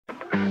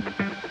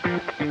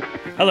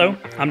Hello,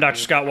 I'm Dr.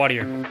 Scott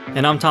Wattier.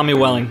 And I'm Tommy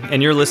Welling,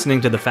 and you're listening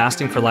to the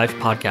Fasting for Life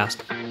podcast.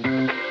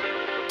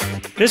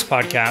 This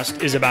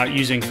podcast is about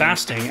using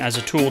fasting as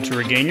a tool to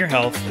regain your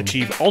health,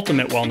 achieve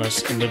ultimate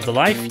wellness, and live the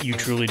life you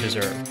truly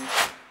deserve.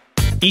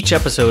 Each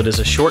episode is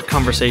a short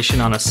conversation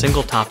on a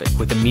single topic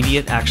with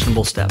immediate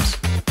actionable steps.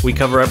 We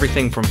cover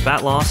everything from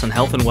fat loss and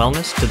health and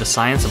wellness to the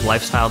science of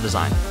lifestyle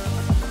design.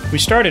 We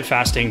started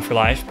Fasting for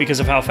Life because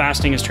of how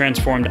fasting has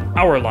transformed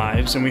our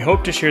lives, and we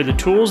hope to share the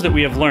tools that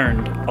we have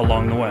learned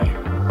along the way.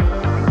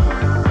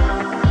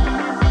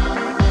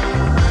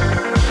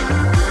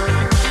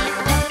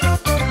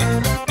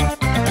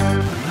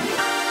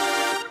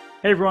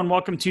 Hey everyone,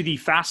 welcome to the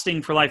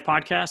Fasting for Life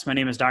podcast. My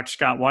name is Dr.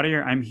 Scott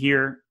Wattier. I'm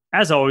here,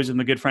 as always, with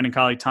my good friend and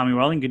colleague, Tommy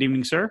Welling. Good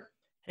evening, sir.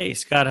 Hey,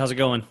 Scott, how's it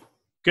going?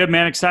 Good,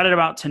 man. Excited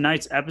about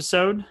tonight's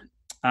episode.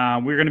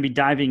 We're going to be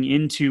diving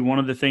into one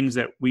of the things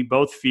that we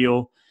both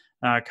feel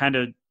kind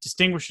of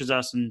distinguishes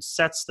us and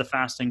sets the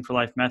Fasting for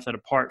Life method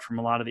apart from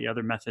a lot of the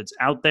other methods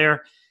out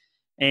there.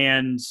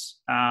 And,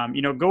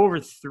 go over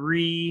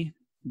three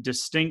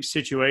distinct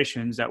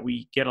situations that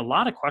we get a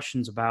lot of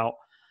questions about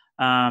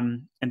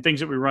and things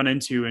that we run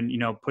into and,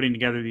 putting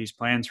together these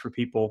plans for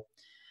people.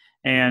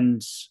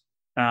 And,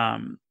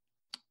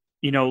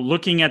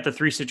 looking at the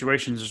three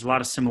situations, there's a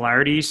lot of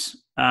similarities,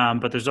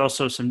 but there's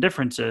also some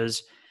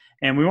differences.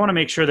 And we want to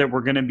make sure that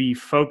we're going to be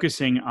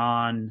focusing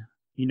on,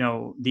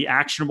 the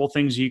actionable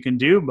things you can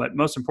do, but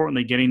most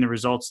importantly, getting the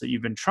results that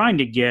you've been trying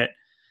to get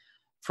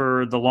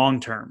for the long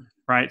term,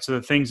 right? So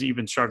the things that you've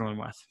been struggling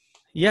with.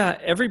 Yeah,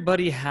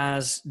 everybody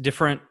has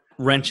different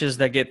wrenches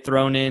that get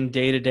thrown in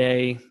day to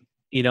day.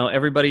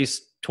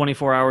 Everybody's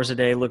 24 hours a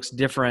day looks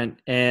different,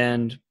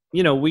 and,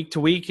 week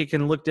to week, it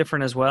can look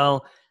different as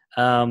well.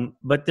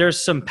 But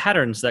there's some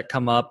patterns that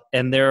come up,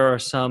 and there are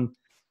some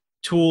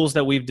tools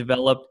that we've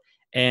developed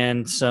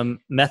and some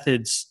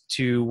methods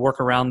to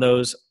work around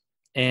those.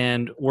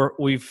 And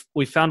we've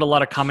found a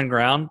lot of common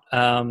ground,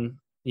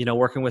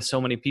 working with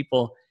so many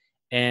people,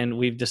 and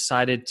we've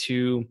decided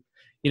to,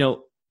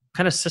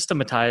 kind of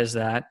systematize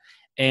that.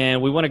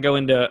 And we want to go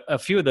into a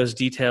few of those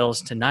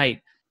details tonight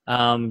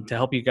to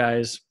help you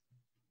guys,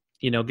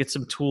 get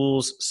some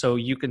tools so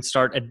you can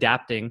start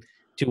adapting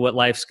to what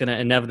life's going to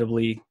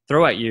inevitably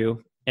throw at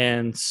you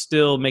and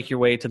still make your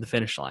way to the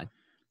finish line.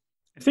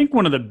 I think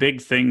one of the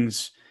big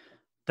things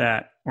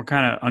that we're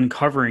kind of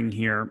uncovering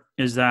here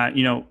is that,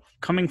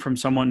 coming from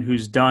someone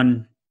who's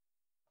done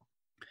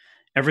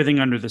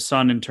everything under the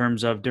sun in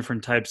terms of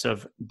different types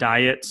of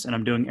diets, and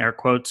I'm doing air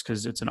quotes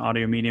because it's an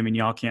audio medium and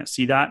y'all can't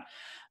see that,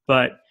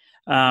 but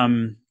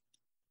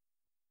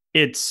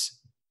it's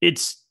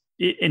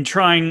in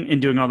trying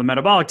and doing all the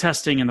metabolic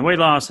testing and the weight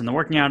loss and the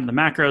working out and the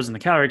macros and the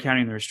calorie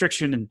counting and the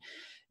restriction and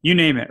you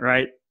name it,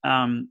 right?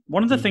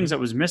 One of the things that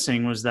was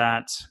missing was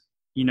that,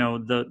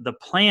 the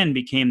plan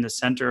became the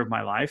center of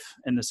my life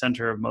and the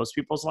center of most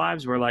people's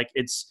lives, where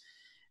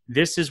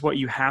this is what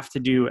you have to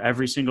do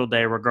every single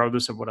day,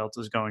 regardless of what else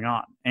is going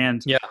on.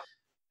 And yeah,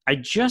 I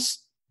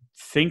just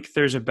think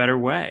there's a better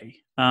way,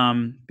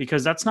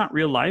 because that's not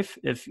real life.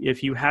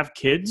 If you have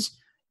kids,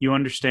 you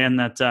understand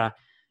that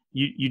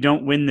you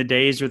don't win the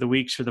days or the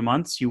weeks or the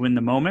months, you win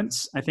the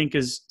moments, I think,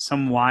 as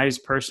some wise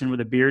person with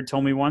a beard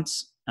told me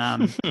once.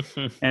 And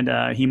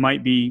he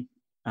might be,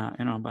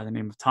 by the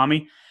name of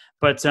Tommy.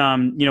 But,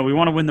 we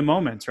want to win the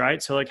moments,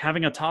 right? So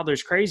having a toddler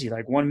is crazy.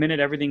 1 minute,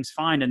 everything's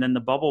fine. And then the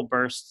bubble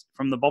bursts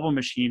from the bubble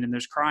machine and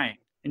there's crying.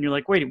 And you're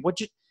like, wait, what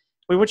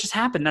just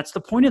happened? That's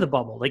the point of the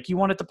bubble. You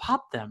wanted to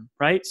pop them,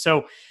 right?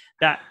 So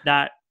that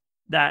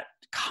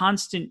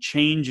constant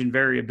change and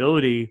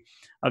variability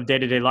of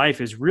day-to-day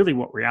life is really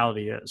what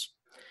reality is.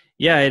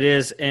 Yeah, it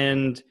is.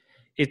 And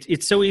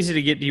it's so easy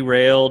to get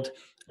derailed,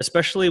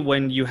 especially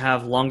when you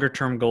have longer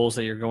term goals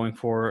that you're going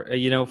for.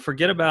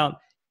 Forget about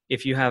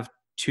if you have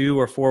 2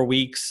 or 4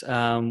 weeks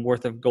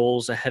worth of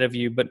goals ahead of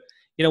you. But,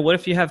 what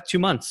if you have 2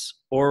 months,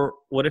 or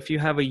what if you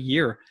have a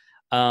year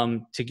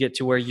to get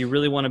to where you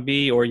really want to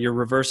be, or you're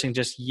reversing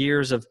just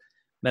years of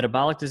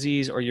metabolic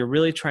disease, or you're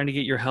really trying to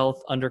get your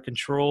health under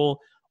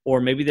control,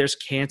 or maybe there's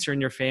cancer in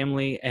your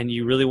family and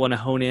you really want to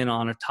hone in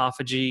on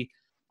autophagy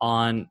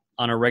on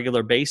a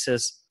regular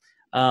basis.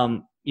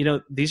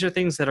 These are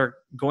things that are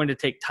going to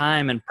take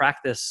time and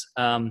practice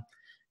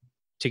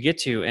to get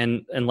to,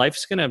 and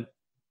life's going to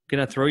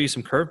throw you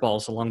some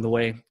curveballs along the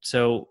way.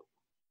 So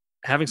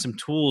having some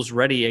tools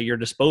ready at your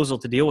disposal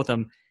to deal with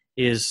them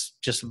is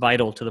just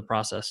vital to the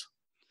process.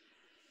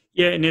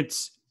 Yeah. And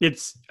it's,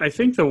 I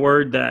think the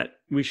word that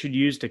we should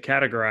use to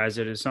categorize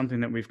it is something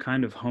that we've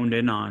kind of honed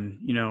in on,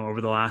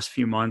 over the last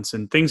few months,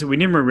 and things that we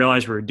didn't even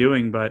realize we were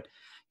doing. But,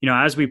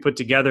 as we put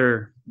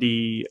together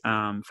the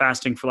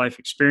Fasting for Life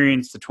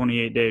experience, the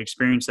 28-day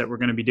experience that we're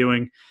going to be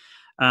doing,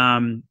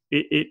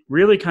 it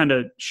really kind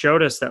of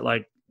showed us that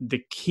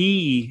the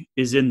key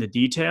is in the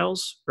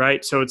details,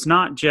 right? So it's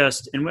not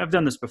just, and I've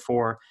done this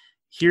before,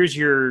 here's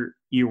your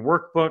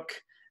workbook,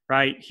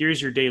 right? Here's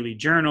your daily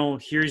journal.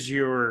 Here's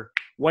your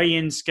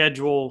weigh-in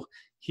schedule.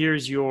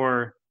 Here's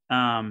your,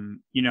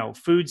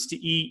 foods to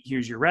eat.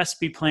 Here's your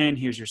recipe plan.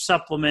 Here's your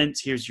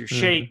supplements. Here's your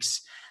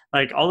shakes.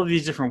 like all of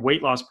these different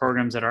weight loss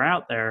programs that are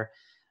out there.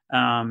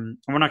 And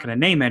we're not going to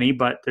name any,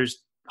 but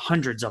there's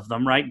hundreds of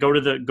them, right? Go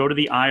to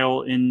the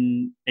aisle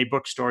in a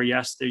bookstore.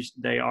 Yes,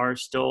 they are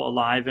still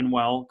alive and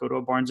well. Go to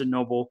a Barnes and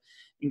Noble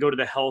and go to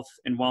the health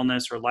and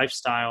wellness or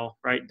lifestyle,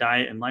 right?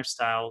 Diet and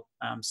lifestyle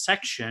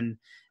section.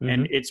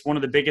 And it's one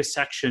of the biggest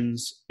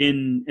sections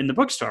in the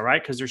bookstore,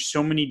 right? Because there's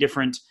so many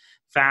different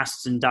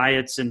fasts and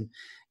diets, and,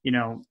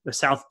 the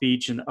South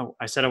Beach, and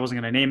I said I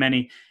wasn't going to name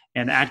any,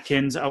 and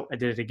Atkins. Oh, I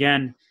did it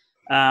again.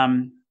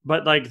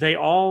 But like they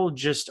all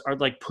just are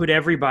like put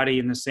everybody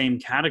in the same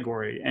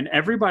category, and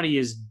everybody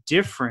is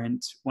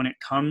different when it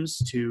comes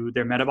to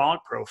their metabolic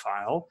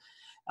profile,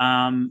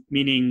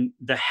 meaning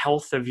the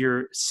health of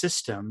your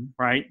system,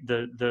 right?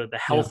 The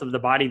health of the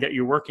body that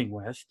you're working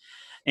with,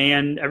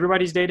 and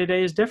everybody's day to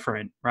day is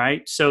different,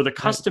 right? So the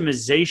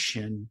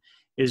customization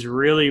is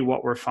really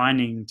what we're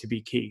finding to be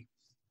key.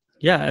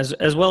 Yeah,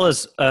 as well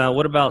as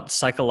what about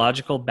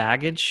psychological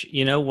baggage?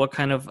 What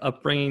kind of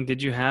upbringing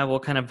did you have?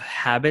 What kind of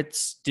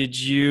habits did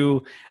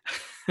you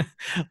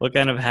what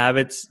kind of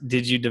habits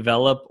did you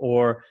develop,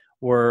 or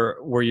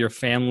were your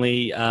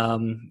family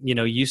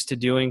used to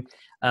doing,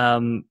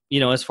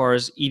 as far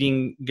as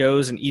eating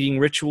goes, and eating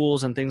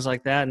rituals and things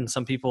like that? And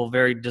some people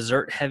very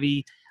dessert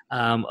heavy,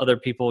 other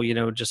people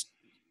just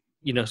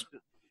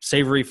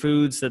savory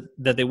foods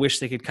that they wish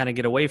they could kind of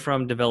get away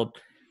from,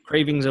 developed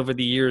cravings over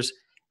the years.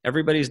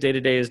 Everybody's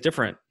day-to-day is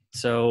different.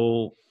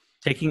 So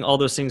taking all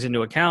those things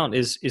into account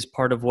is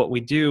part of what we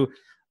do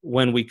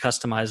when we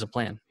customize a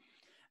plan.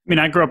 I mean,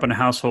 I grew up in a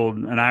household,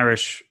 an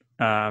Irish,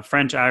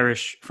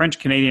 French,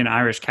 Canadian,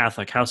 Irish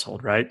Catholic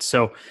household, right?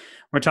 So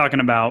we're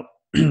talking about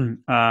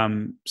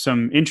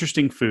some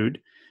interesting food,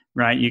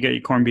 right? You get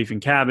your corned beef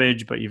and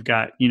cabbage, but you've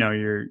got,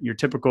 your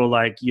typical,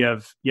 like you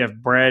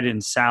have bread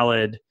and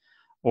salad,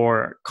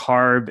 or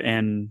carb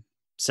and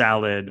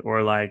salad,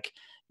 or like,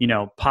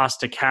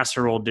 pasta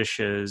casserole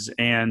dishes,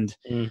 and,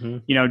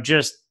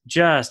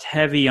 just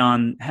heavy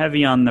on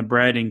the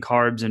bread and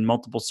carbs and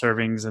multiple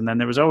servings. And then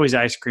there was always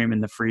ice cream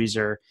in the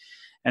freezer,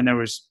 and there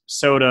was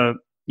soda,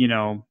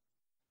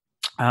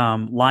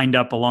 lined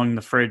up along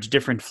the fridge,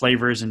 different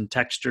flavors and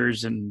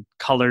textures and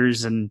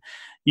colors, and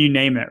you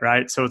name it.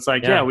 Right. So it's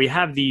like, we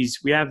have these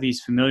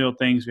familial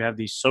things. We have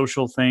these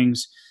social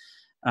things.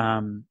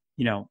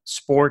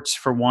 Sports,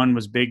 for one,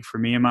 was big for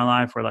me in my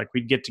life, where like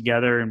we'd get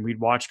together and we'd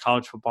watch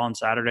college football on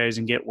Saturdays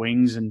and get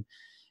wings, and,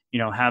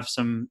 have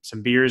some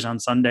beers on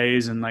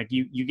Sundays. And like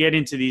you get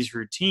into these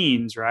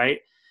routines, right?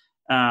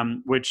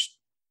 Which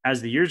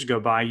as the years go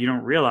by, you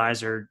don't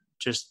realize are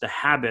just the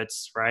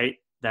habits, right?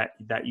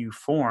 That you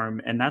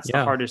form. And that's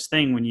the hardest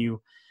thing when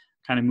you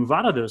kind of move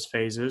out of those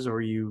phases,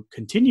 or you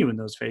continue in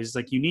those phases.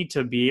 Like you need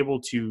to be able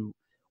to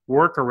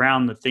work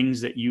around the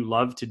things that you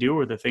love to do,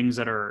 or the things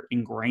that are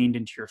ingrained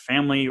into your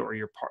family, or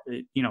your part,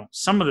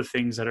 some of the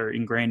things that are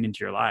ingrained into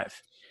your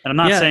life. And I'm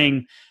not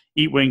saying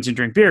eat wings and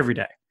drink beer every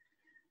day.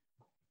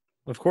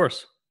 Of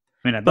course.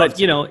 I mean,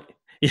 but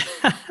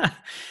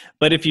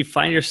if you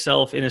find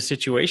yourself in a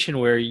situation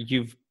where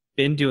you've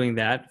been doing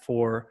that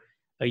for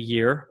a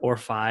year or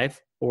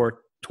 5 or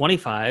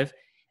 25,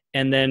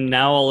 and then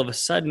now all of a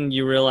sudden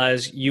you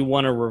realize you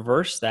want to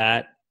reverse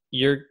that,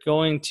 you're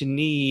going to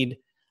need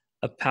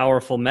a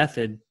powerful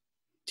method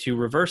to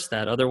reverse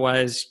that.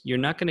 Otherwise, you're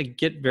not going to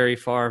get very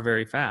far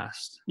very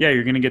fast. Yeah,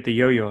 you're going to get the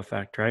yo-yo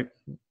effect, right?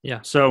 Yeah.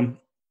 So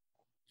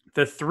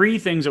the 3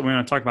 things that we're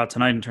going to talk about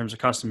tonight in terms of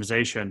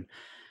customization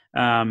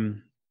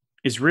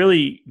is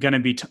really going to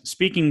be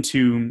speaking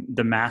to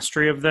the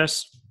mastery of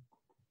this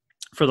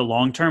for the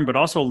long term, but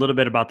also a little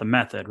bit about the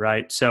method,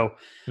 right? So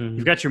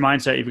you've got your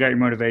mindset, you've got your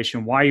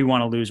motivation, why you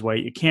want to lose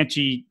weight. It can't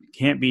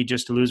be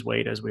just to lose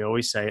weight, as we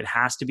always say. It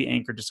has to be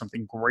anchored to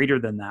something greater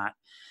than that.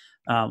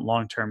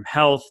 Long-term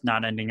health,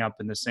 not ending up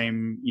in the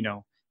same,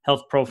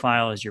 health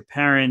profile as your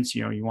parents.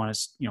 You want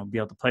to, be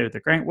able to play with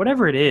the grand,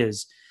 whatever it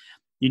is.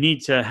 You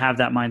need to have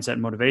that mindset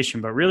and motivation.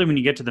 But really, when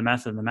you get to the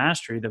method and the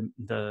mastery,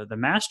 the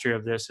mastery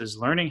of this is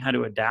learning how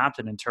to adapt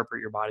and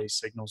interpret your body's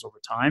signals over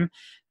time.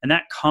 And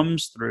that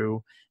comes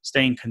through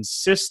staying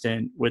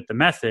consistent with the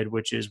method,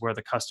 which is where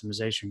the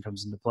customization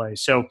comes into play.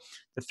 So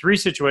the 3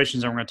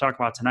 situations that we're going to talk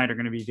about tonight are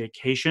going to be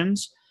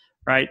vacations,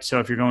 right? So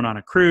if you're going on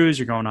a cruise,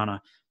 you're going on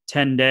a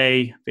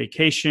 10-day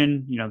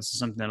vacation, this is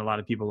something that a lot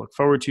of people look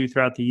forward to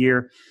throughout the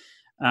year.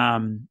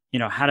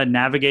 How to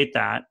navigate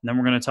that. And then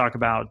we're going to talk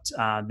about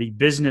the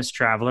business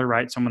traveler,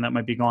 right? Someone that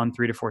might be gone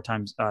 3 to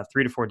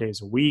 4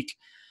 days a week.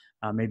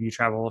 Maybe you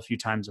travel a few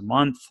times a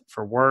month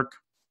for work.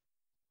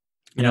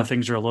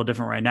 Things are a little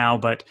different right now,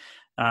 but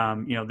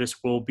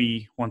this will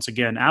be once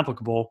again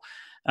applicable.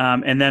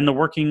 And then the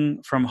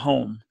working from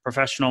home,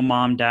 professional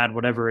mom, dad,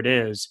 whatever it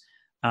is,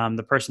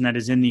 the person that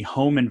is in the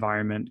home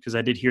environment. Because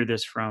I did hear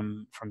this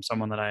from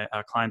someone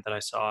a client that I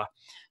saw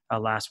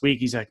last week.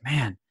 He's like,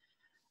 man,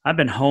 I've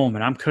been home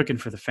and I'm cooking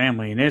for the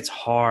family and it's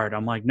hard.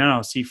 I'm like,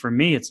 no, see, for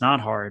me, it's not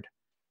hard.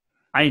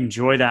 I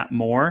enjoy that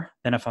more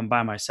than if I'm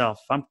by myself.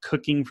 If I'm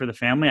cooking for the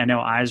family, I know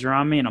eyes are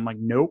on me and I'm like,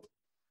 nope,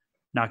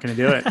 not going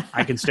to do it.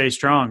 I can stay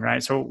strong.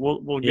 Right. So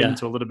we'll get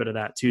into a little bit of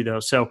that too, though.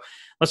 So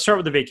let's start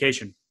with the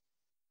vacation.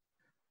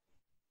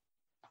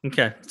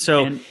 Okay.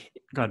 So, And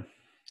God,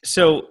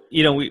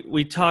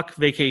 we talk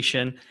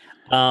vacation.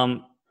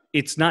 Um,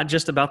 it's not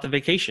just about the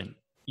vacation.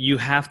 You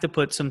have to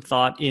put some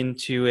thought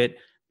into it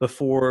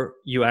before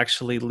you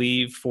actually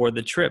leave for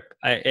the trip.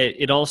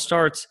 It all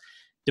starts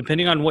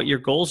depending on what your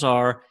goals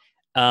are.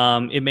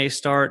 It may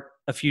start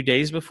a few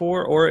days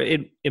before, or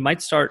it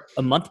might start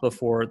a month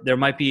before. There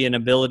might be an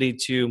ability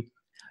to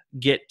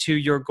get to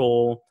your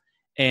goal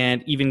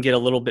and even get a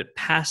little bit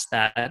past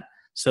that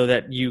so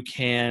that you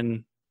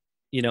can,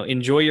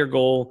 enjoy your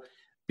goal,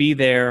 be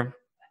there,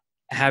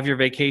 have your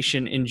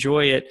vacation,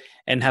 enjoy it,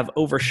 and have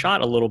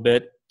overshot a little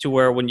bit to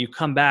where when you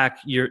come back,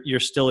 you're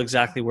still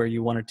exactly where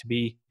you wanted to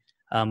be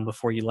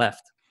before you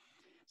left.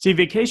 see,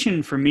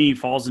 vacation for me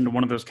falls into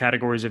one of those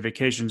categories of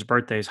vacations: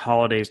 birthdays,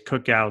 holidays,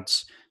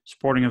 cookouts,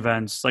 sporting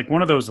events, like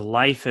one of those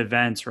life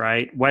events,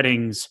 right?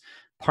 Weddings,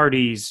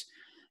 parties,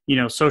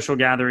 social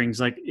gatherings.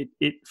 Like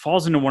it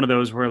falls into one of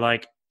those where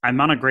like I'm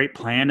on a great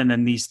plan, and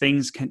then these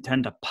things can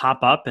tend to pop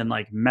up and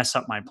like mess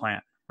up my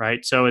plan,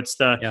 right? So it's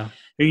Yeah.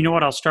 you know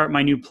what, I'll start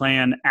my new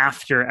plan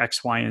after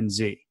X, Y, and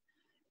Z.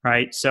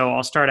 Right. So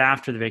I'll start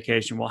after the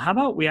vacation. Well, how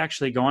about we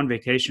actually go on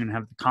vacation and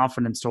have the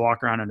confidence to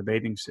walk around in a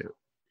bathing suit?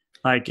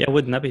 Like, Yeah,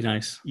 wouldn't that be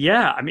nice?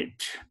 yeah, I mean,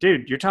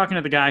 dude, you're talking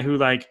to the guy who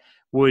like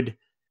would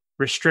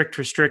restrict,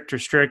 restrict,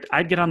 restrict.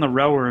 I'd get on the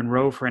rower and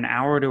row for an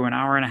hour to an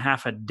hour and a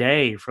half a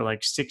day for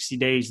like 60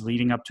 days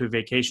leading up to a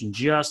vacation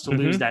just to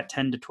lose Hmm. that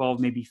 10 to 12,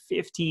 maybe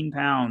 15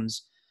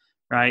 pounds.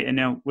 Right. And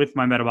now with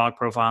my metabolic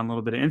profile and a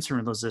little bit of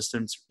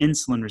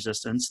insulin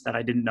resistance that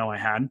I didn't know I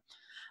had,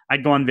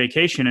 I'd go on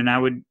vacation and I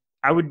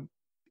would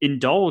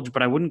indulge,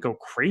 but I wouldn't go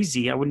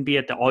crazy. I wouldn't be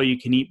at the all you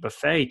can eat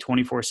buffet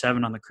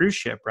 24/7 on the cruise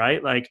ship,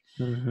 right? Like,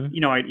 Hmm.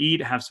 I'd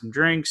eat, have some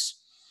drinks,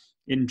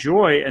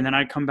 enjoy, and then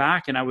I'd come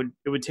back and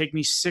it would take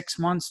me 6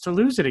 months to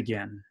lose it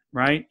again,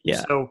 right?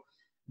 Yeah. So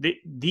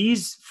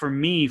these for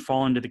me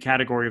fall into the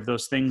category of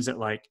those things that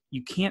like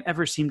you can't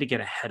ever seem to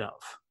get ahead of.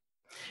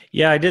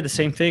 Yeah, I did the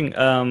same thing.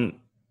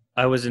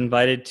 I was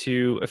invited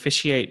to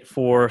officiate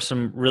for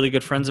some really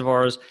good friends of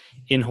ours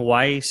in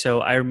Hawaii.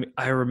 So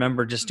I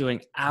remember just doing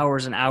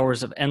hours and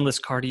hours of endless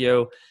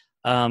cardio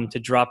to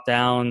drop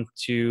down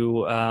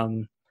to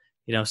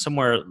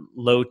somewhere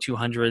low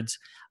 200s.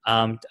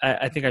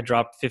 I think I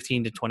dropped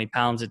 15 to 20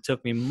 pounds. It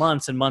took me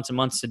months and months and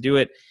months to do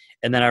it.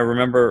 And then I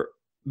remember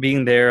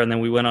being there, and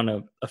then we went on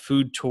a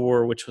food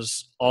tour, which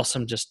was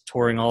awesome, just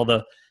touring all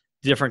the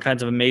different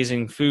kinds of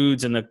amazing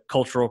foods and the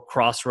cultural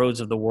crossroads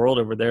of the world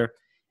over there,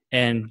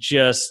 and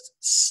just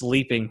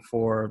sleeping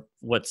for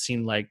what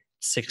seemed like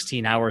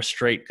 16 hours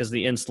straight because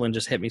the insulin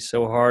just hit me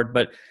so hard.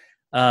 But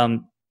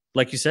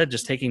like you said,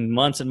 just taking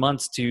months and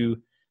months to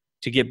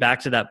get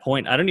back to that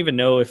point. I don't even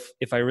know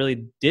if I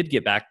really did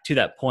get back to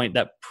that point,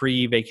 that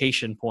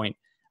pre-vacation point,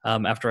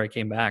 after I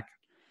came back.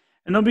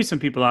 And there'll be some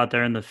people out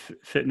there in the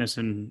fitness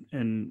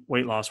and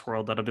weight loss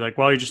world that'll be like,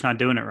 well, you're just not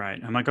doing it right.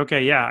 I'm like,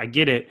 okay, yeah, I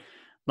get it.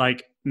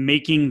 Like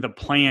making the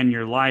plan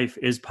your life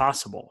is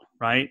possible,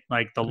 right?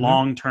 Like the Hmm.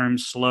 long-term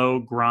slow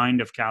grind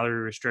of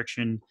calorie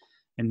restriction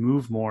and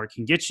move more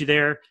can get you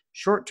there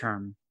short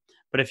term.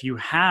 But if you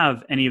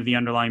have any of the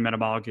underlying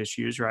metabolic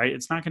issues, right,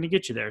 it's not going to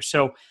get you there.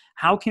 So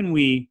how can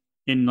we,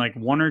 in like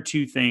one or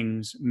two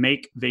things,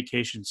 make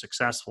vacation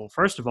successful?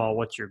 First of all,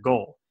 what's your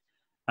goal?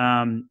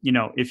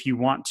 If you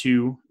want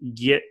to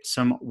get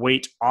some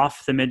weight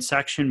off the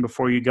midsection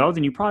before you go,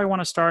 then you probably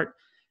want to start,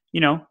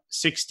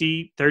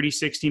 60, 30,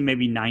 60,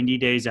 maybe 90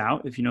 days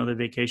out if you know the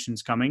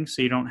vacation's coming.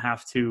 So you don't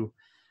have to,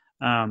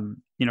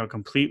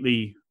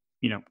 completely,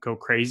 go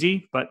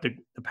crazy. But the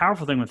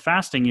powerful thing with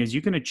fasting is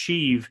you can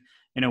achieve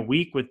in a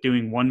week with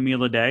doing one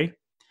meal a day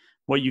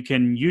what you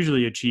can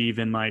usually achieve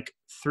in like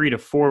 3 to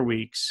 4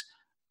 weeks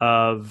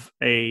of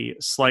a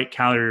slight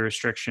calorie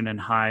restriction and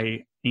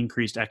high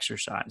increased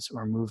exercise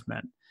or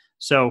movement.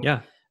 So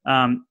Yeah.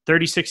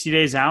 30, 60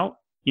 days out,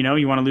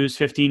 you want to lose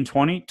 15,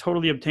 20,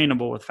 totally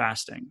obtainable with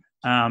fasting.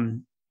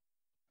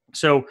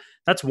 So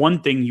that's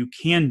one thing you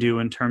can do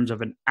in terms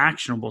of an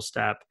actionable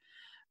step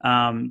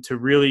to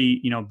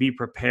really, be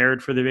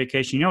prepared for the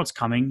vacation. You know it's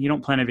coming. You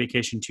don't plan a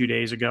vacation 2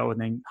 days ago and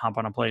then hop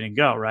on a plane and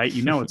go, right?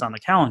 You know it's on the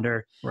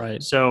calendar.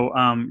 Right. So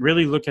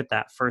really look at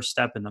that first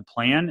step in the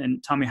plan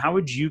and tell me, how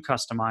would you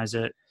customize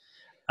it,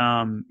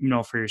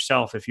 for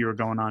yourself if you were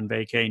going on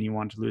vacay and you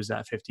wanted to lose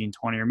that 15,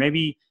 20, or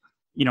maybe,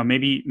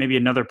 maybe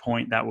another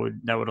point that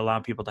would allow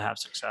people to have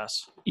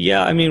success.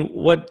 Yeah, I mean,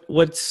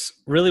 what's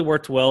really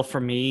worked well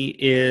for me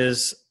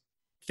is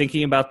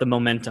thinking about the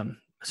momentum.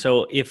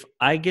 So if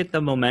I get the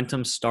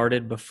momentum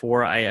started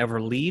before I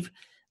ever leave,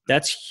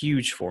 that's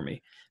huge for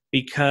me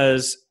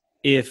because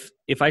if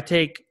I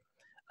take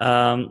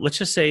let's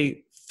just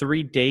say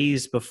 3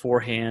 days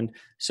beforehand.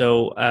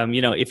 So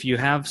if you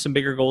have some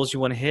bigger goals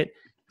you want to hit,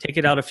 take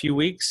it out a few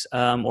weeks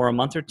or a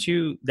month or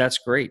two. That's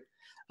great.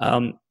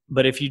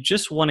 But if you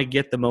just want to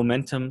get the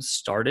momentum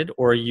started,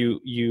 or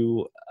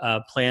you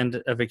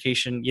planned a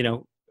vacation,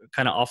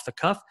 kind of off the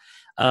cuff,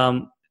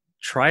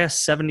 try a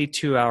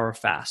 72-hour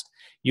fast.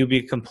 You'll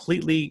be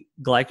completely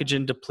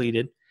glycogen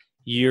depleted.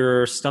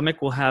 your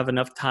stomach will have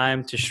enough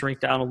time to shrink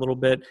down a little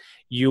bit.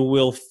 You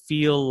will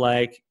feel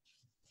like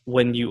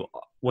when you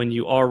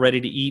are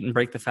ready to eat and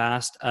break the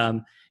fast,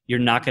 you're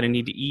not going to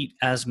need to eat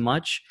as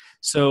much.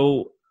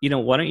 So,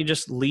 why don't you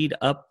just lead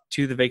up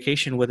to the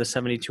vacation with a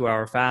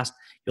 72-hour fast?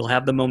 You'll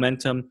have the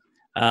momentum.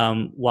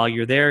 While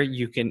you're there,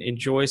 you can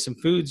enjoy some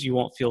foods. You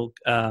won't feel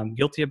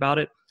guilty about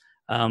it.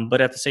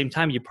 But at the same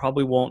time, you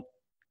probably won't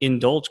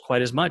indulge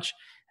quite as much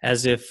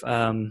as if,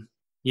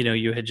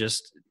 you had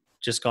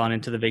just gone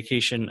into the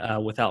vacation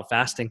without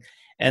fasting.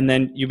 And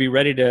then you'll be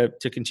ready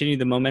to continue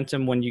the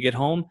momentum when you get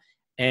home,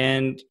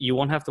 and you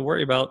won't have to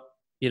worry about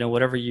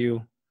whatever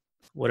you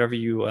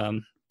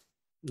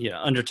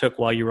undertook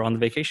while you were on the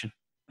vacation.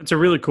 It's a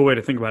really cool way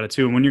to think about it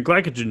too. And when you're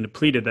glycogen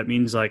depleted, that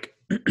means like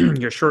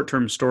your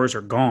short-term stores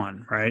are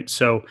gone, right?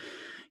 So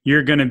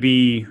you're going to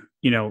be,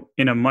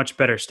 in a much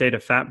better state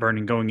of fat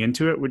burning going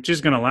into it, which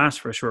is going to last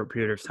for a short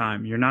period of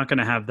time. You're not going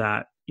to have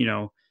that,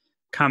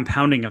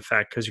 compounding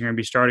effect, because you're going to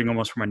be starting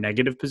almost from a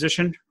negative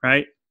position,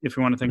 if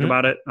you want to think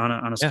about it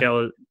on a scale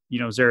of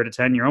 0 to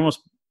 10, you're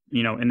almost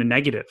in a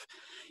negative.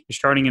 You're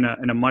starting in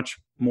a much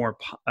more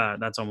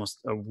that's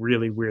almost a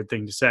really weird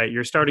thing to say.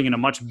 You're starting in a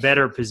much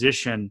better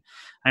position.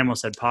 I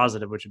almost said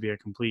positive, which would be a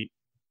complete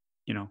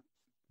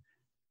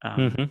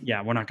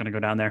yeah, we're not going to go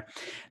down there.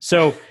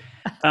 So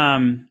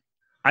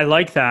I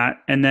like that.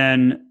 And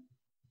then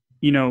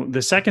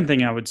the second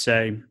thing I would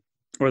say,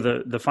 or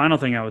the final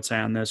thing I would say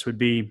on this would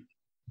be,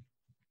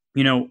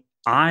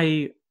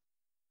 I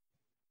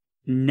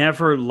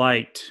never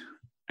liked,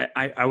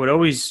 I would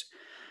always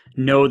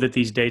know that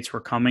these dates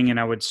were coming, and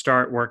I would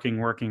start working.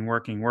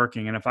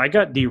 And if I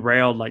got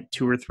derailed like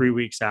 2 or 3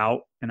 weeks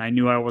out and I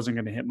knew I wasn't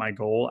going to hit my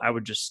goal, I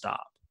would just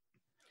stop.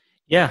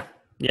 Yeah.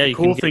 Yeah. The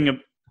cool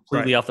thing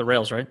completely off the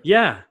rails, right?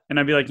 Yeah. And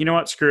I'd be like, you know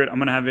what, screw it. I'm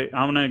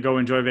going to go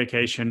enjoy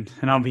vacation,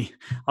 and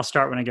I'll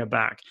start when I get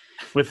back.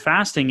 With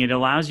fasting, it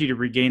allows you to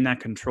regain that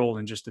control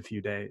in just a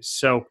few days.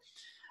 So,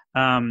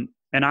 and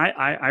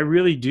I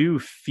really do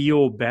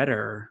feel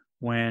better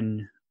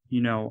when,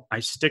 I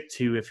stick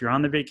to, if you're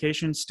on the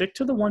vacation, stick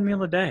to the 1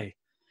 meal a day.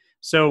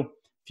 So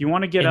if you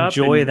want to get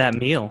enjoy that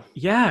meal.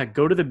 Yeah.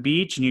 Go to the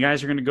beach, and you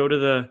guys are going to go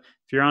to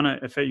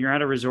if you're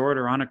at a resort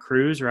or on a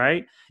cruise,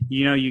 right?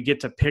 You get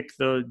to pick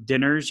the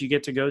dinners you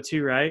get to go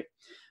to, right?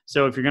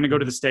 So if you're going to go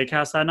to the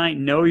steakhouse that night,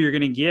 know you're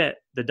going to get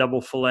the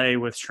double fillet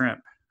with shrimp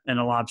and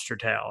a lobster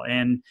tail,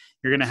 and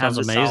you're going to have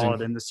the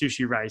salad and the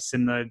sushi rice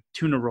and the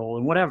tuna roll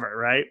and whatever,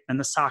 right? And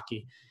the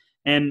sake,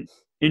 and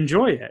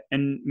enjoy it.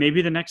 And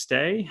maybe the next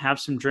day have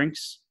some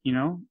drinks,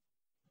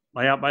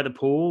 lay out by the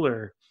pool,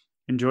 or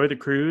enjoy the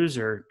cruise,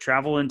 or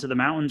travel into the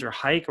mountains, or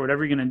hike, or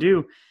whatever you're going to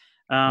do.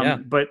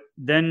 But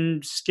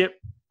then skip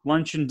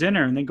lunch and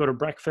dinner, and then go to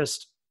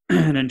breakfast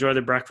and enjoy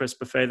the breakfast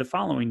buffet the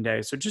following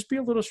day. So just be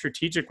a little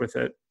strategic with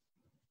it.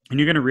 And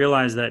you're going to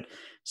realize that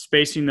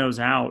spacing those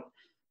out,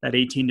 that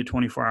 18 to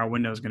 24-hour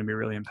window is going to be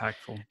really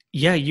impactful.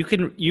 Yeah,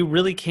 you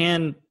really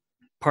can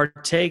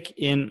partake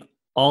in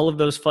all of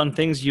those fun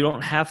things. You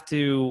don't have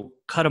to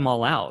cut them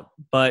all out,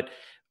 but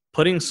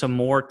putting some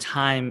more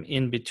time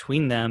in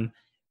between them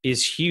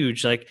is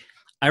huge. Like,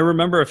 I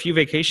remember a few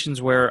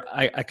vacations where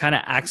I kind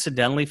of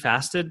accidentally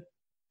fasted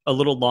a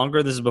little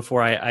longer. This is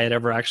before I had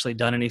ever actually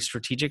done any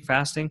strategic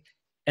fasting.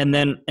 And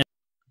then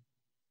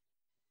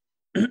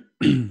a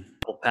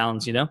couple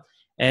pounds,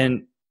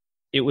 and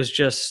it was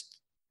just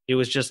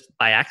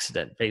by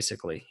accident,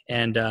 basically.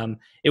 And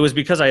it was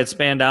because I had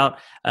spanned out.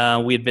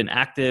 We had been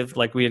active,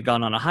 like we had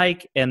gone on a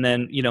hike, and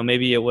then,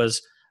 maybe it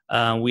was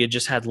we had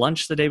just had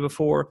lunch the day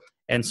before,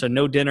 and so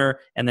no dinner,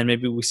 and then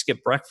maybe we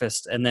skipped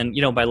breakfast. And then,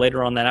 by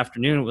later on that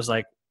afternoon, it was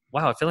like,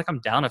 wow, I feel like I'm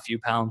down a few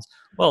pounds.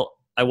 Well,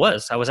 I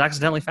was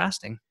accidentally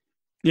fasting.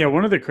 Yeah.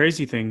 One of the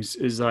crazy things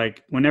is,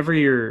 like, whenever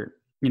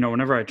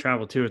I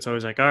travel too, it's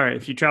always like, all right,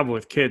 if you travel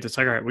with kids, it's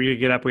like, all right, we got to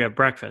get up, we have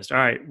breakfast. All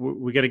right,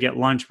 we got to get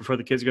lunch before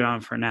the kids go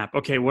down for a nap.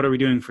 Okay, what are we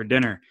doing for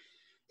dinner?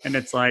 And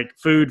it's like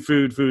food.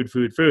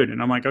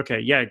 And I'm like, okay,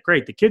 yeah,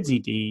 great. The kids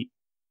need to eat,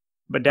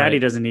 but daddy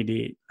doesn't need to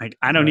eat. Like,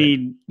 I don't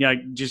need,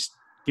 just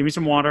give me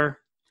some water.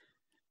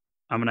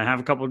 I'm going to have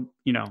a couple,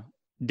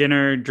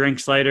 dinner,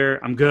 drinks later.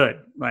 I'm good.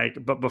 Like,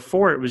 but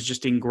before, it was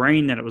just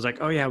ingrained that it was like,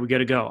 oh yeah, we got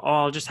to go.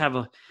 Oh, I'll just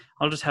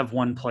have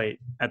one plate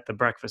at the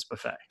breakfast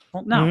buffet.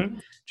 Well, no,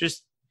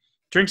 just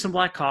drink some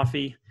black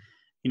coffee,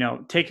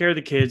 take care of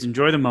the kids,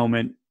 enjoy the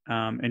moment,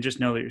 and just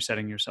know that you're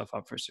setting yourself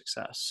up for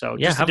success. So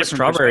yeah, have a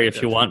strawberry if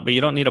you want, but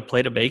you don't need a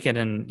plate of bacon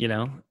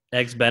and,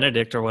 eggs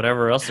Benedict or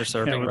whatever else they're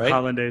serving, with right?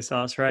 hollandaise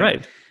sauce, right?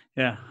 Right.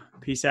 Yeah.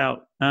 Peace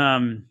out.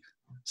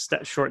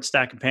 Short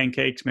stack of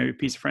pancakes, maybe a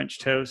piece of French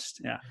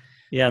toast. Yeah.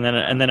 Yeah.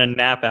 And then a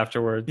nap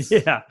afterwards.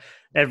 Yeah.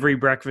 Every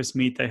breakfast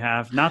meat they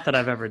have. Not that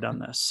I've ever done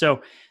this.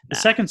 So the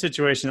second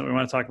situation that we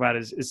want to talk about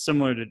is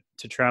similar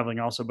to traveling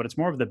also, but it's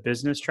more of the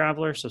business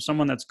traveler. So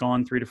someone that's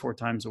gone 3 to 4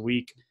 times a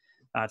week,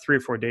 3 or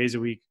 4 days a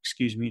week,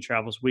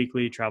 travels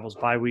weekly, travels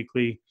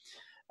biweekly.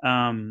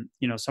 Someone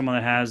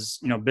that has,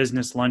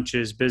 business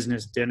lunches,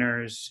 business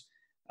dinners,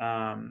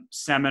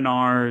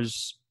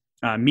 seminars,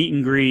 meet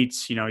and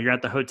greets, you're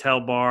at the hotel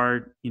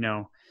bar,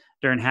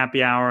 during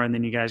happy hour, and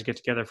then you guys get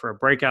together for a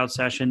breakout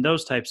session,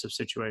 those types of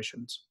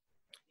situations.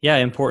 Yeah,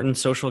 important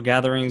social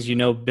gatherings.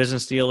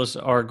 Business deals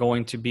are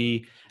going to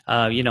be,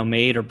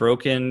 made or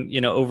broken,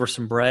 over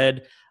some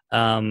bread.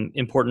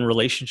 Important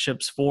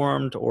relationships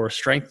formed or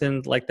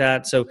strengthened like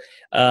that. So,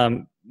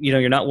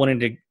 you're not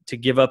wanting to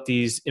give up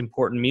these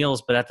important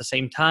meals, but at the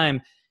same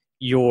time,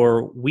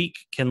 your week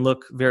can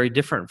look very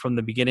different from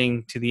the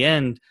beginning to the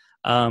end.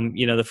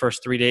 The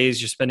first 3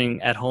 days you're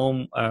spending at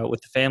home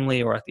with the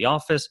family or at the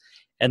office,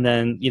 and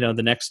then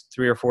the next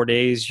 3 or 4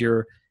 days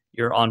you're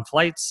on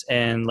flights,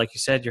 and like you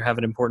said, you're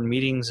having important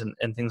meetings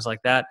and things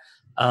like that.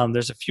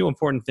 There's a few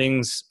important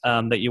things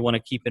that you want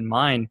to keep in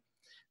mind.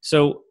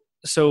 So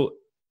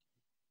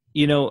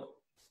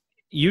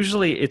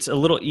usually it's a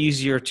little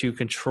easier to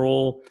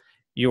control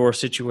your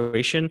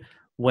situation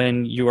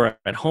when you're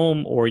at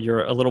home, or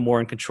you're a little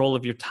more in control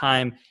of your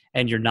time,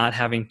 and you're not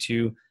having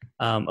to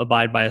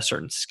abide by a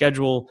certain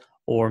schedule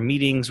or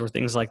meetings or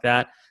things like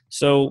that.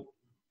 So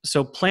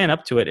plan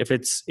up to it.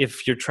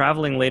 If you're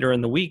traveling later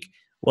in the week,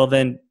 well,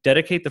 then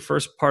dedicate the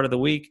first part of the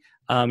week.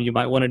 You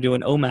might want to do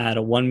an OMAD,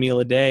 a 1 meal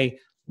a day,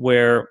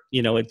 where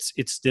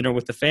it's dinner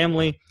with the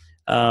family,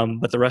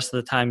 but the rest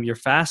of the time you're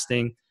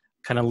fasting,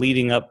 kind of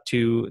leading up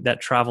to that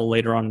travel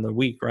later on in the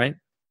week, right?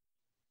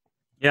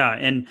 Yeah,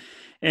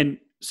 and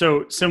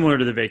so similar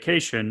to the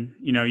vacation,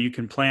 you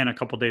can plan a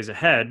couple days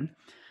ahead,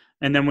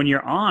 and then when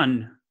you're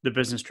on the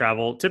business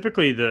travel,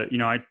 typically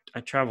I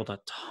traveled a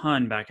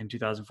ton back in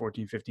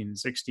 2014, 15, and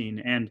 16,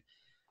 and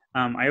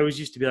I always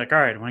used to be like, all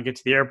right, when I get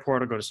to the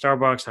airport, I'll go to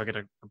Starbucks, I'll get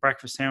a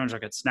breakfast sandwich, I'll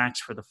get snacks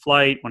for the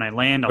flight. When I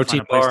land, I'll Protein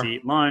find a place bar. to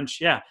eat lunch.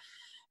 Yeah.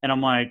 And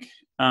I'm like,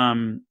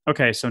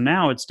 okay, so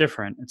now it's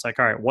different. It's like,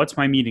 all right, what's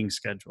my meeting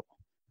schedule?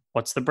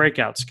 What's the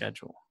breakout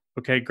schedule?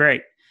 Okay,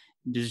 great.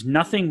 There's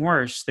nothing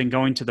worse than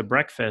going to the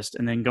breakfast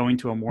and then going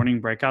to a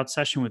morning breakout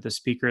session with a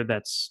speaker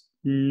that's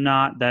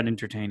not that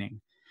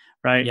entertaining,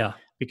 right? Yeah.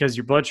 Because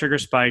your blood sugar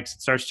spikes,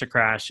 it starts to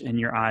crash, and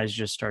your eyes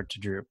just start to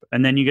droop.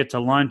 And then you get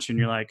to lunch and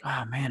you're like,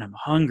 oh man, I'm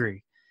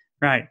hungry,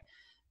 right?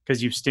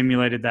 Because you've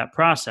stimulated that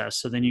process.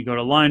 So then you go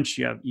to lunch,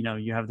 you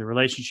have the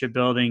relationship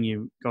building,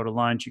 you go to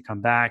lunch, you come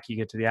back, you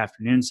get to the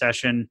afternoon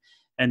session,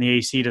 and the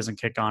AC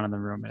doesn't kick on in the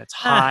room, and it's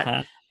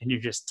hot and you're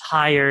just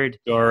tired.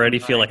 You already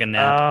feel like a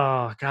nap.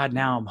 Oh God,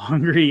 now I'm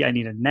hungry. I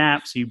need a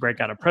nap. So you break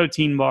out a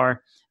protein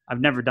bar.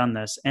 I've never done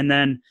this. And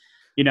then,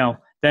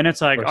 then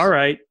it's like, all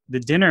right, the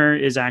dinner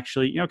is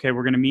actually, okay,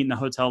 we're going to meet in the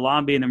hotel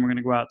lobby, and then we're going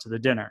to go out to the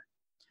dinner.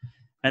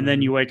 And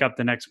then you wake up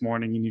the next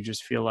morning and you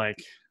just feel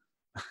like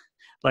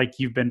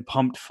you've been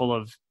pumped full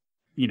of,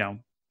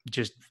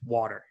 just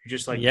water. You're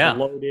just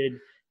bloated,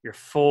 you're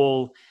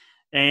full,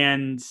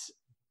 and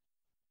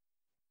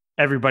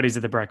everybody's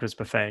at the breakfast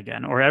buffet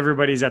again, or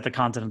everybody's at the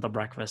continental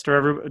breakfast,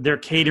 or they're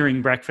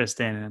catering breakfast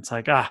in, and it's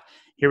like,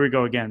 here we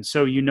go again.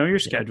 So your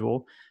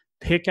schedule,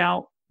 pick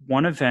out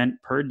one event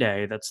per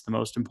day that's the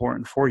most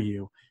important for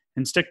you,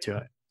 and stick to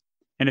it.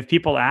 And if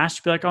people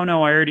ask, be like, oh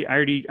no, I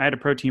had a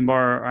protein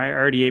bar, or I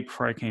already ate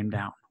before I came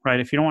down, right?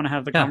 If you don't want to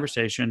have the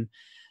conversation,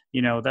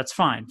 that's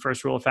fine.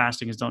 First rule of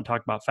fasting is don't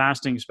talk about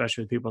fasting,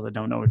 especially with people that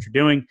don't know what you're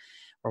doing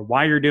or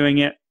why you're doing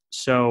it.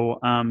 So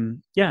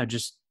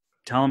just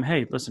tell them,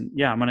 hey, listen,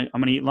 I'm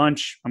gonna eat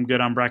lunch. I'm good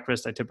on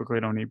breakfast. I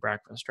typically don't eat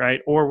breakfast, right?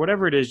 Or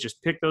whatever it is,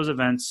 just pick those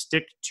events,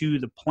 stick to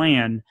the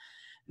plan,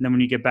 and then when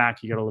you get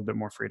back, you get a little bit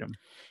more freedom.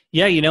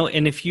 Yeah,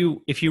 and if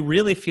you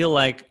really feel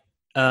like,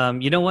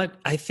 you know what,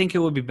 I think it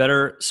would be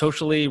better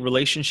socially,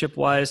 relationship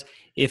wise,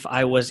 if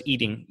I was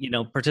eating,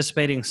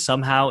 participating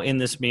somehow in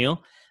this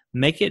meal,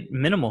 make it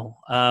minimal.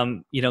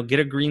 Get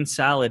a green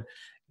salad,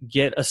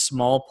 get a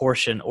small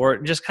portion, or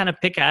just kind of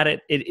pick at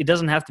it. It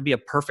doesn't have to be a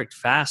perfect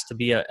fast to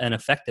be an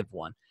effective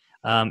one.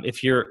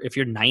 If you're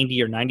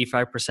 90 or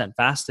 95%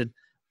 fasted,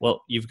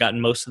 well, you've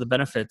gotten most of the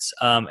benefits,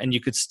 and you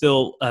could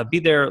still be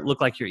there, look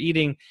like you're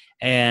eating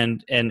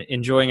and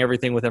enjoying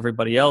everything with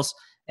everybody else,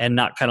 and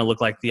not kind of look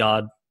like the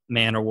odd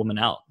man or woman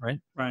out, right?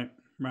 Right.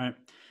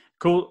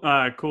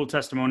 Cool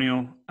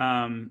testimonial.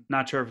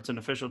 Not sure if it's an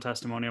official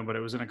testimonial, but it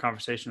was in a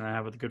conversation that I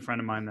had with a good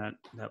friend of mine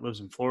that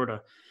lives in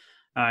Florida,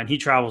 and he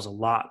travels a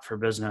lot for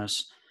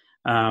business.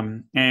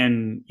 And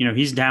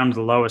he's down to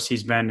the lowest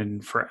he's been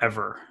in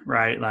forever,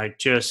 right? Like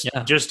just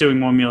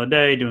doing 1 meal a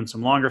day, doing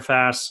some longer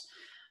fasts.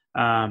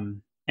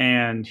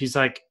 And he's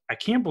like, I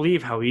can't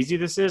believe how easy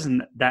this is,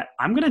 and that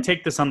I'm going to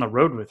take this on the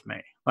road with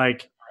me.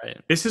 Like,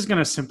 this is going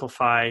to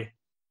simplify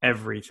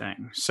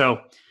everything.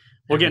 So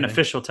we'll get an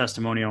official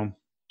testimonial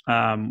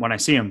when I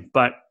see him.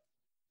 But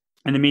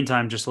in the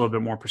meantime, just a little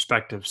bit more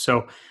perspective.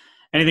 So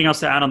anything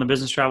else to add on the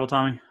business travel,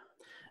 Tommy?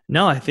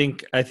 No, I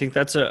think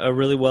that's a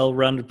really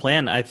well-rounded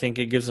plan. I think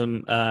it gives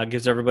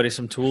everybody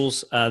some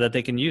tools that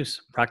they can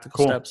use,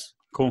 practical steps.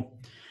 Cool.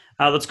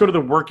 Let's go to the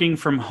working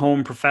from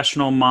home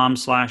professional mom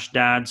 /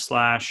 dad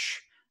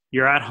 /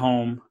 you're at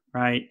home,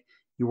 right?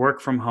 You work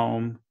from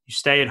home, you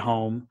stay at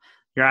home,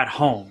 you're at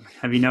home.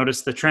 Have you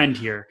noticed the trend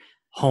here?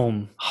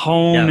 Home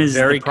is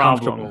very the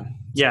problem. Comfortable.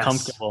 It's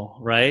comfortable,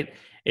 right?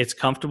 It's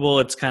comfortable.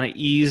 It's kind of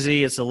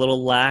easy. It's a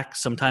little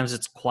lax. Sometimes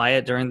it's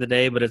quiet during the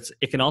day, but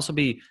it can also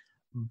be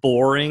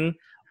boring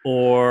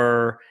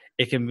or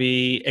it can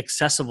be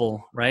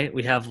accessible, right?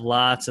 We have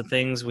lots of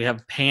things. We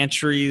have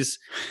pantries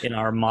in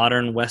our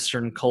modern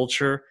Western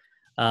culture.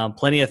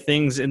 Plenty of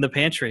things in the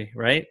pantry,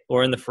 right?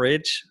 Or in the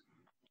fridge.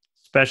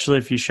 Especially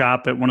if you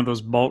shop at one of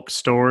those bulk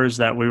stores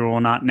that we will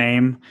not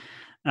name,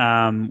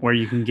 where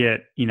you can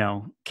get,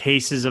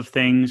 cases of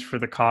things for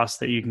the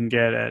cost that you can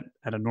get at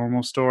a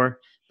normal store,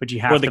 but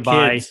you For have the to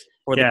buy, kids.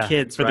 For the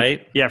kids,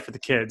 right? for the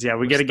kids. Yeah.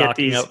 We We're got to get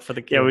stocking these. up for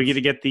the Yeah. We got kids.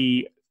 to get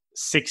the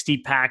 60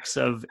 packs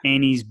of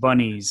Annie's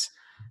bunnies.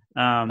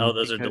 Oh,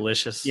 those are Because,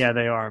 delicious. yeah,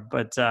 they are,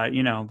 but,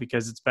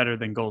 because it's better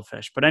than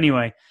goldfish. But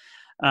anyway,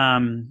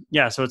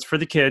 yeah, so it's for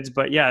the kids,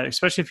 but yeah,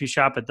 especially if you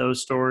shop at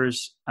those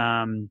stores.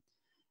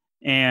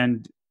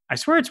 And I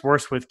swear it's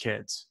worse with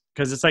kids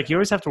because it's like you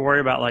always have to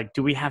worry about like,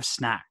 do we have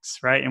snacks,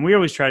 right? And we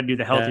always try to do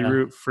the healthy Yeah.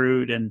 root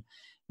fruit and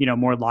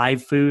more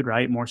live food,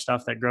 right? More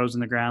stuff that grows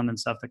in the ground than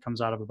stuff that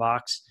comes out of a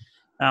box.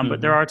 But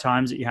there are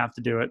times that you have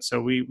to do it,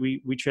 so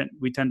we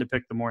tend to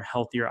pick the more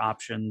healthier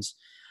options.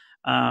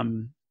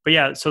 But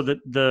yeah, so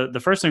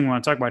the first thing we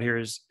want to talk about here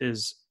is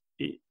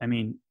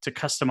to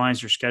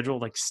customize your schedule,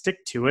 like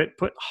stick to it,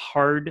 put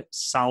hard,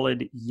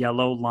 solid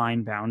yellow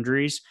line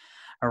boundaries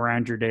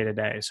around your day to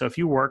day. So if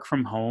you work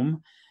from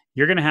home,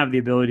 you're going to have the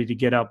ability to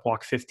get up,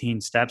 walk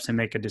 15 steps and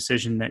make a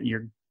decision that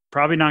you're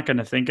probably not going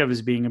to think of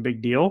as being a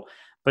big deal.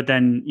 But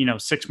then,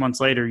 6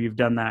 months later, you've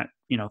done that,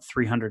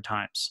 300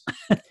 times,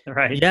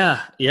 right?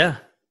 Yeah. Yeah.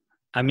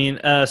 I mean,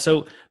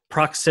 so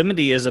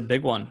proximity is a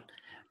big one.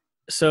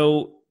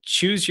 So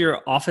choose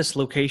your office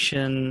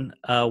location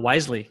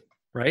wisely,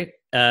 right?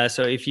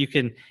 So if you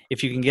can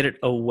get it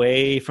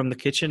away from the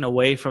kitchen,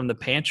 away from the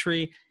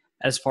pantry,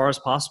 as far as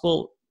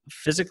possible,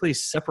 physically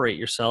separate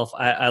yourself.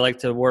 I like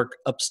to work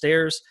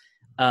upstairs.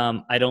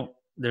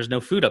 There's no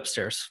food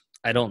upstairs.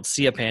 I don't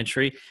see a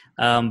pantry.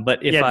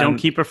 But if don't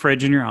keep a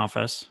fridge in your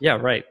office. Yeah,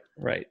 right.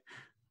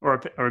 Or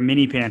a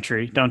mini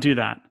pantry. Don't do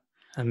that.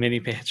 A mini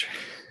pantry.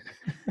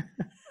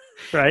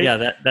 Right?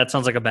 Yeah, that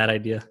sounds like a bad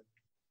idea.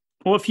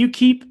 Well, if you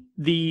keep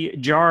the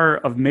jar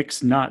of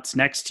mixed nuts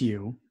next to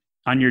you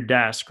on your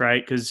desk,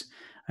 right? Because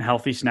a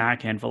healthy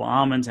snack, handful of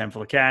almonds,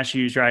 handful of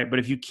cashews, right? But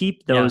if you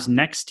keep those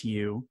next to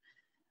you,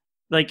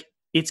 like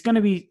it's going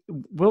to be,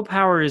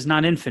 willpower is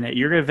not infinite.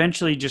 You're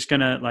eventually just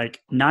going to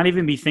like not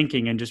even be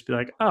thinking and just be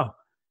like, oh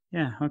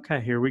yeah, okay,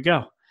 here we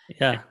go.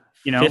 Yeah.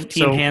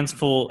 15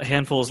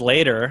 handfuls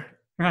later,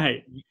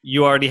 right?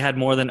 You already had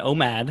more than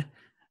OMAD,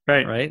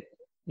 right? Right.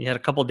 You had a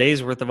couple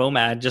days worth of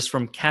OMAD just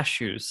from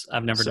cashews.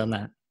 I've never done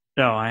that.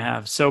 No, I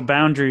have. So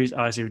boundaries.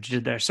 Oh, I see what you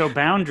did there. So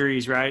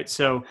boundaries, right?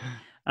 So,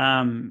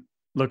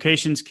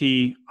 location's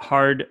key,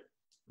 hard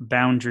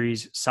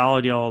boundaries,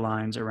 solid yellow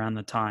lines around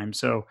the time.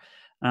 So,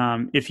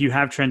 if you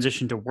have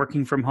transitioned to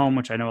working from home,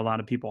 which I know a lot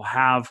of people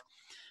have,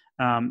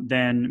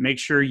 then make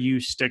sure you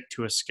stick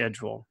to a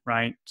schedule,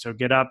 right? So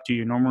get up, do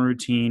your normal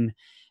routine,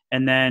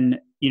 and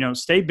then,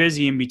 stay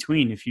busy in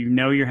between. If you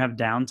have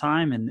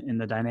downtime and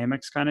the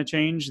dynamics kind of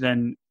change,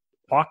 then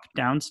walk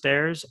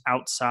downstairs,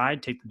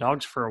 outside, take the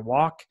dogs for a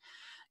walk,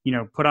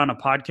 put on a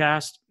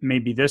podcast,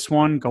 maybe this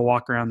one, go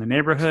walk around the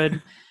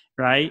neighborhood,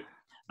 right?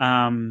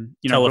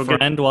 Tell a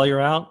friend while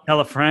you're out. Tell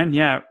a friend.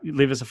 Yeah.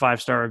 Leave us a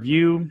 5-star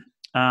review.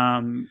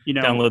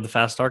 Download the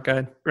Fast Start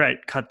Guide. Right.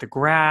 Cut the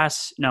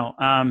grass. No.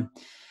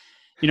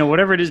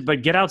 Whatever it is,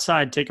 but get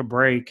outside, take a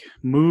break,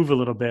 move a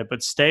little bit,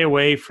 but stay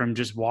away from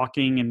just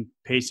walking and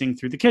pacing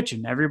through the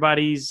kitchen.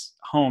 Everybody's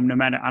home, no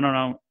matter, I don't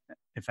know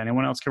if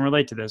anyone else can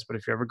relate to this, but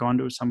if you've ever gone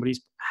to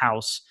somebody's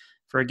house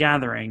for a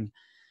gathering,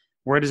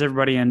 where does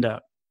everybody end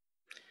up?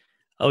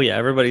 Oh yeah,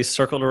 everybody's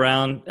circled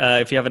around.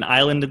 If you have an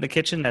island in the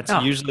kitchen, that's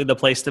usually the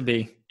place to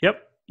be.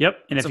 Yep.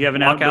 And if you have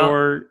an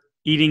outdoor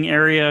eating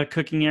area,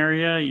 cooking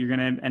area, you're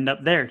going to end up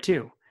there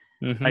too.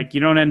 Mm-hmm. Like you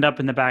don't end up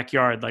in the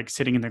backyard, like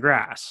sitting in the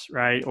grass,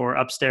 right? Or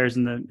upstairs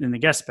in the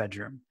guest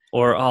bedroom,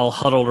 or all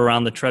huddled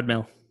around the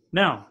treadmill.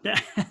 No,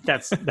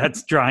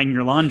 that's drying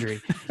your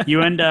laundry.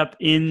 You end up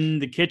in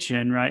the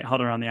kitchen, right?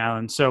 Huddled around the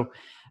island. So,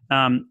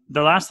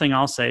 the last thing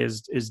I'll say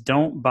is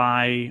don't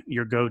buy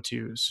your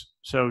go-tos.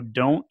 So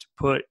don't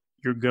put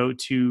your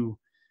go-to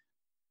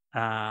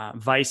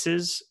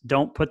vices,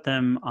 don't put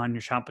them on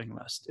your shopping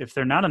list. If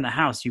they're not in the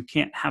house, you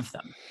can't have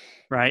them,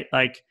 right?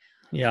 Like,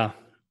 yeah.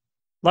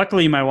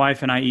 Luckily, my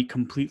wife and I eat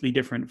completely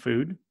different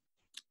food.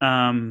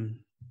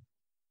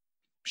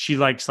 She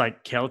likes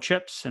like kale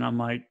chips, and I'm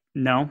like,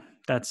 no,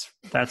 that's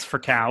for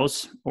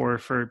cows or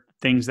for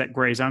things that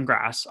graze on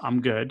grass.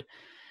 I'm good.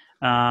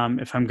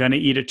 If I'm going to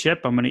eat a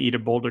chip, I'm going to eat a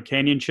Boulder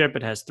Canyon chip.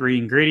 It has 3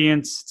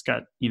 ingredients. It's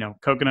got,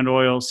 coconut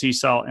oil, sea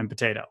salt, and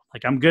potato.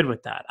 Like I'm good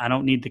with that. I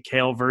don't need the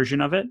kale version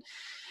of it.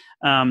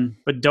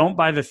 But don't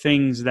buy the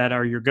things that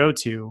are your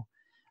go-to.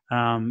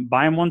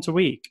 Buy them once a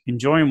week,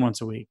 enjoy them once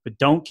a week, but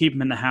don't keep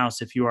them in the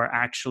house if you are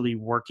actually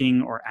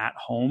working or at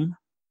home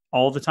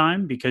all the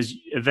time, because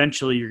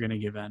eventually you're going to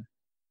give in.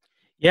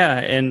 Yeah.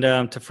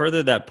 And to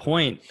further that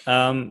point,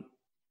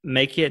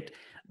 make it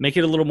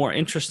a little more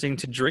interesting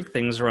to drink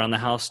things around the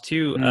house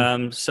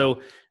too.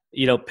 So,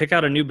 pick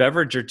out a new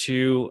beverage or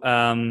two.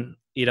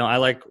 I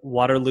like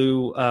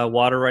Waterloo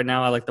water right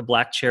now. I like the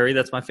black cherry.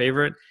 That's my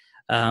favorite.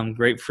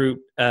 Grapefruit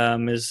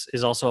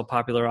is also a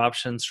popular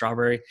option.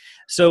 Strawberry.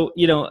 So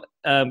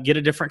get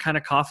a different kind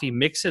of coffee,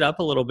 mix it up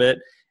a little bit,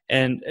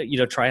 and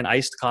try an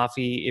iced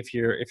coffee if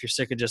you're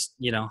sick of just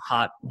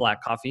hot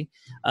black coffee.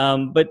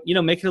 But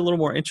make it a little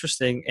more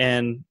interesting,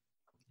 and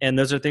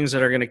those are things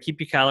that are going to keep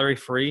you calorie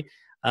free.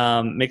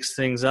 Mix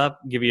things up,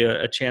 give you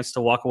a chance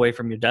to walk away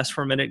from your desk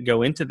for a minute,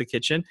 go into the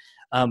kitchen,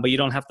 but you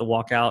don't have to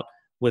walk out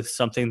with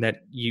something that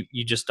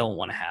you just don't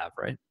want to have,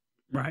 right?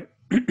 Right.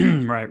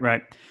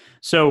 Right.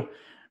 So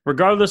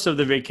regardless of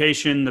the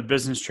vacation, the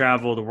business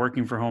travel, the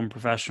working from home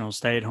professional,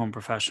 stay-at-home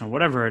professional,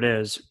 whatever it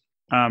is,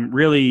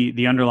 really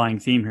the underlying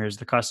theme here is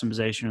the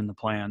customization and the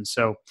plan.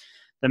 So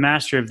the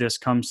mastery of this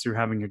comes through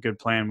having a good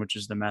plan, which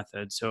is the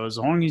method. So as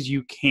long as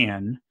you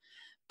can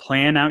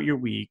plan out your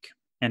week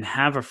and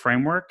have a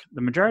framework,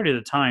 the majority of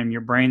the time,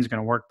 your brain's going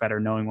to work better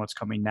knowing what's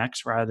coming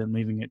next rather than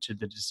leaving it to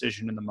the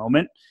decision in the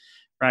moment,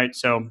 right?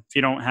 So if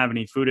you don't have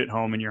any food at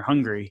home and you're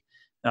hungry,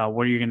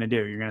 what are you going to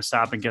do? You're going to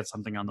stop and get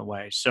something on the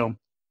way. So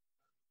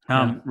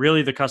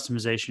really the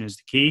customization is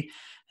the key.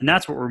 And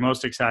that's what we're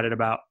most excited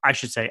about. I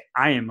should say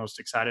I am most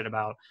excited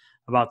about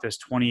this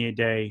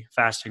 28-day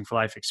fasting for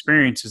life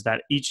experience is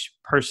that each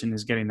person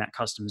is getting that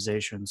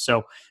customization.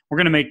 So we're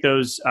going to make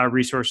those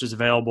resources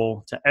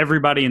available to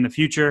everybody in the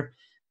future.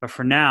 But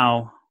for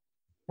now,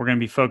 we're going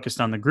to be focused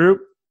on the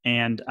group.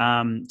 And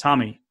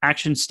Tommy,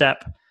 action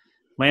step,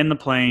 land the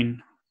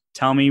plane.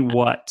 Tell me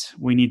what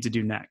we need to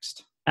do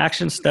next.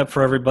 Action step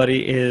for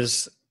everybody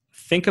is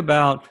think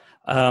about,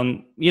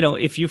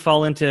 if you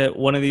fall into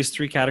one of these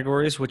three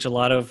categories, which a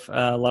lot of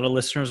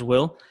listeners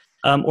will,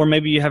 or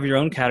maybe you have your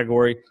own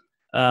category,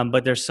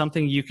 but there's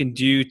something you can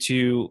do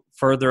to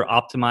further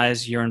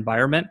optimize your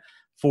environment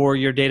for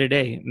your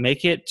day-to-day.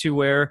 Make it to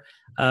where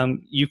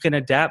you can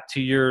adapt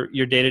to your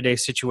day-to-day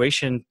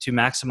situation to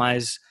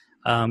maximize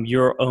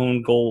your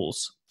own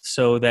goals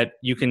so that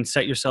you can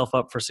set yourself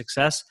up for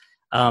success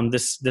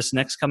this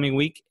next coming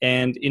week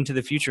and into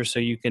the future so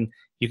you can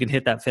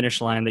hit that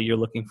finish line that you're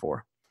looking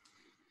for.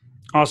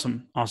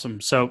 Awesome.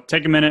 So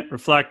take a minute,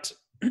 reflect,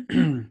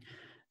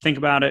 think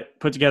about it,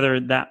 put together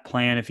that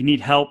plan. If you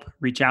need help,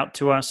 reach out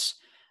to us.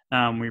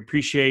 We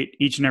appreciate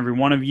each and every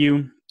one of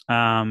you.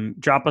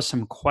 Drop us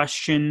some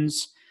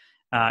questions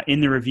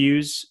in the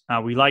reviews.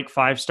 We like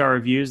 5-star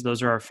reviews.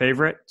 Those are our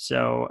favorite.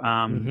 So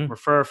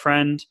refer a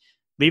friend,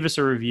 leave us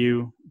a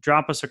review,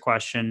 drop us a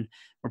question.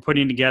 We're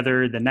putting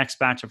together the next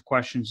batch of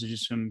questions,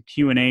 just some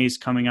Q&As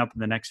coming up in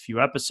the next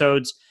few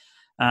episodes.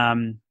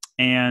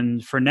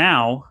 And for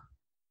now,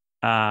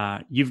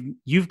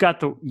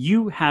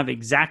 you have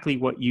exactly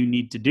what you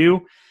need to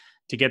do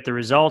to get the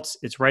results.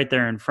 It's right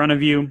there in front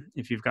of you.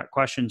 If you've got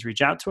questions,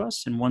 reach out to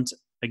us. And once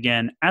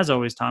again, as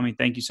always, Tommy,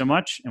 thank you so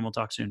much, and we'll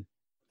talk soon.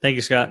 Thank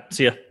you, Scott.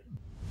 See ya.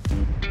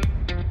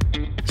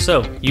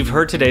 So, you've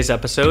heard today's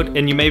episode,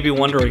 and you may be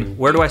wondering,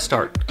 where do I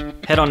start?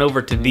 Head on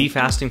over to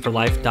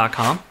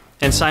thefastingforlife.com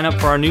and sign up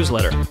for our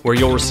newsletter, where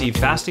you'll receive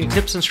fasting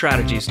tips and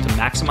strategies to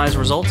maximize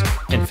results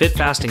and fit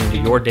fasting into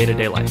your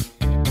day-to-day life.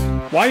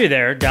 While you're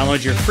there,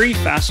 download your free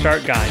Fast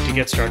Start guide to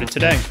get started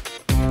today.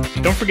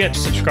 Don't forget to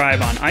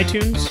subscribe on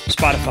iTunes,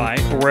 Spotify,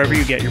 or wherever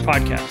you get your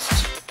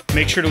podcasts.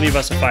 Make sure to leave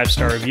us a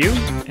 5-star review,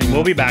 and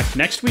we'll be back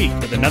next week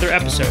with another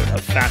episode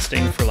of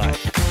Fasting for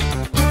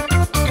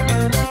Life.